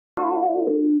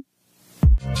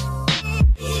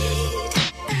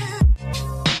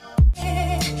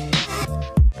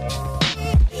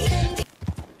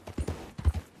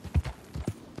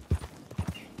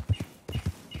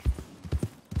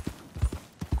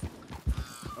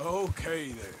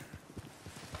Okay, there.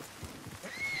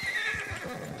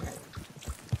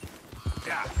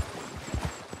 Yeah.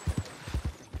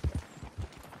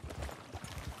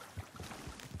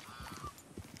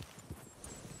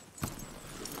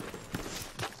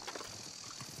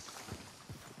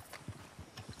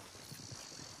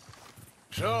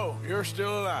 So, you're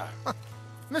still alive.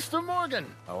 Mr. Morgan!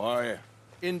 How are you?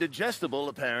 Indigestible,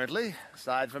 apparently.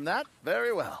 Aside from that,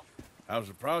 very well. How's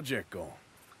the project going?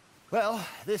 Well,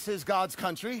 this is God's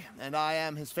country, and I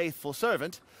am his faithful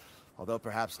servant, although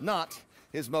perhaps not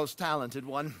his most talented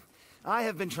one. I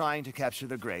have been trying to capture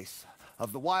the grace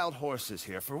of the wild horses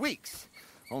here for weeks,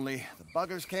 only the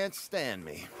buggers can't stand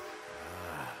me.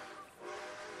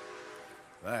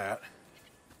 That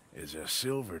is a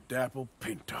silver dapple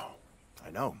pinto.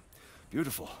 I know.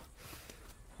 Beautiful.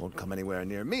 Won't come anywhere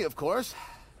near me, of course.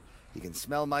 He can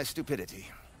smell my stupidity.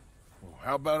 Well,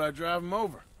 how about I drive him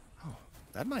over? Oh,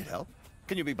 that might help.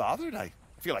 Can you be bothered? I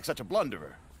feel like such a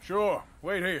blunderer. Sure.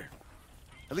 Wait here.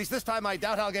 At least this time I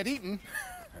doubt I'll get eaten.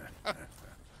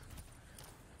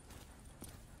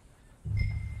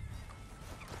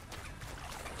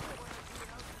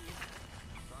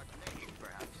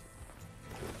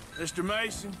 Mr.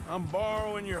 Mason, I'm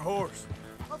borrowing your horse.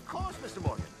 Of course, Mr.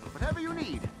 Morgan. Whatever you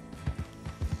need.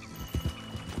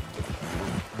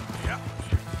 Yeah.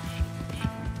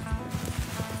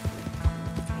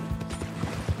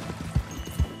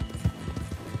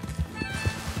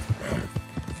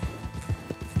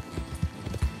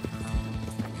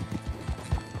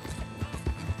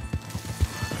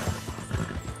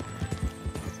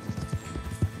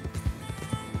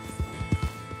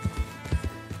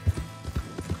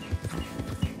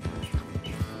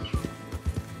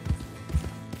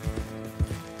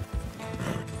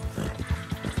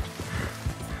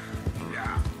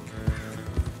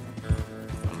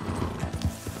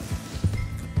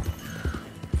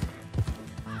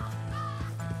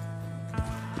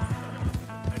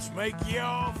 Make you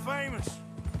all famous.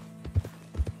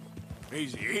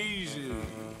 Easy, easy.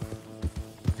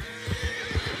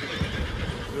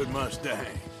 Good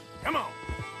Mustang. Come on.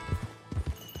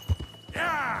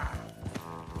 Yeah!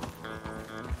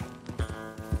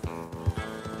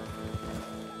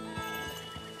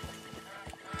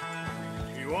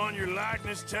 You want your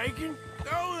likeness taken?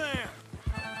 Go then.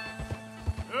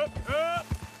 Up, up.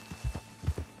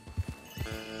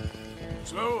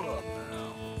 Slow up now.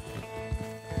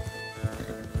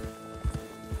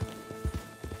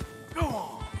 Go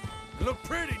on. You look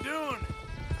pretty doing it.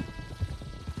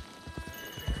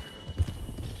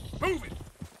 Move it.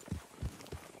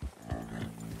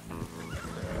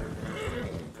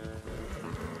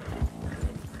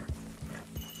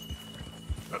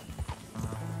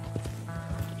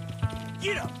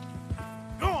 Get up.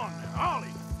 Go on now, Ollie.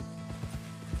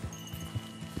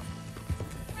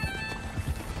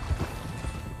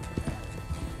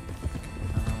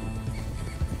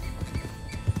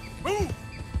 Move.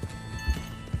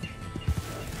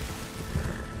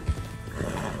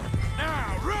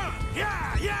 Now run.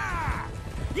 Yeah, yeah.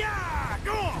 Yeah,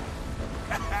 go on.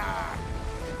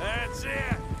 That's it.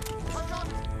 I've got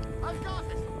it! I've got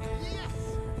it! Yes!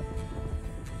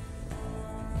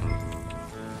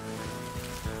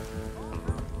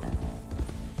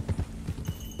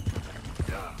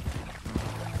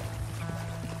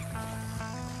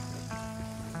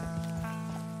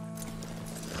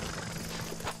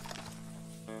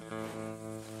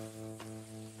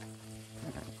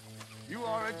 You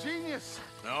are a genius!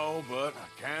 No, but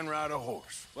I can ride a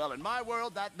horse. Well, in my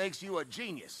world, that makes you a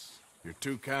genius. You're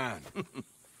too kind.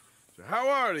 So how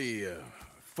are the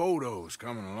photos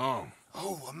coming along?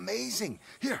 Oh, amazing!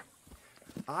 Here,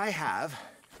 I have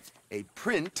a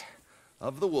print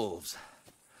of the wolves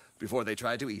before they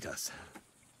tried to eat us.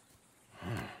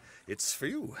 It's for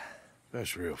you.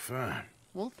 That's real fine.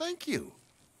 Well, thank you.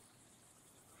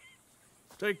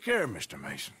 Take care, Mr.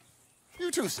 Mason.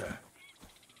 You too, sir.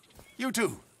 You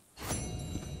too.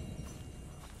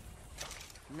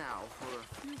 Now, for a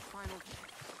few final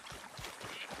checks.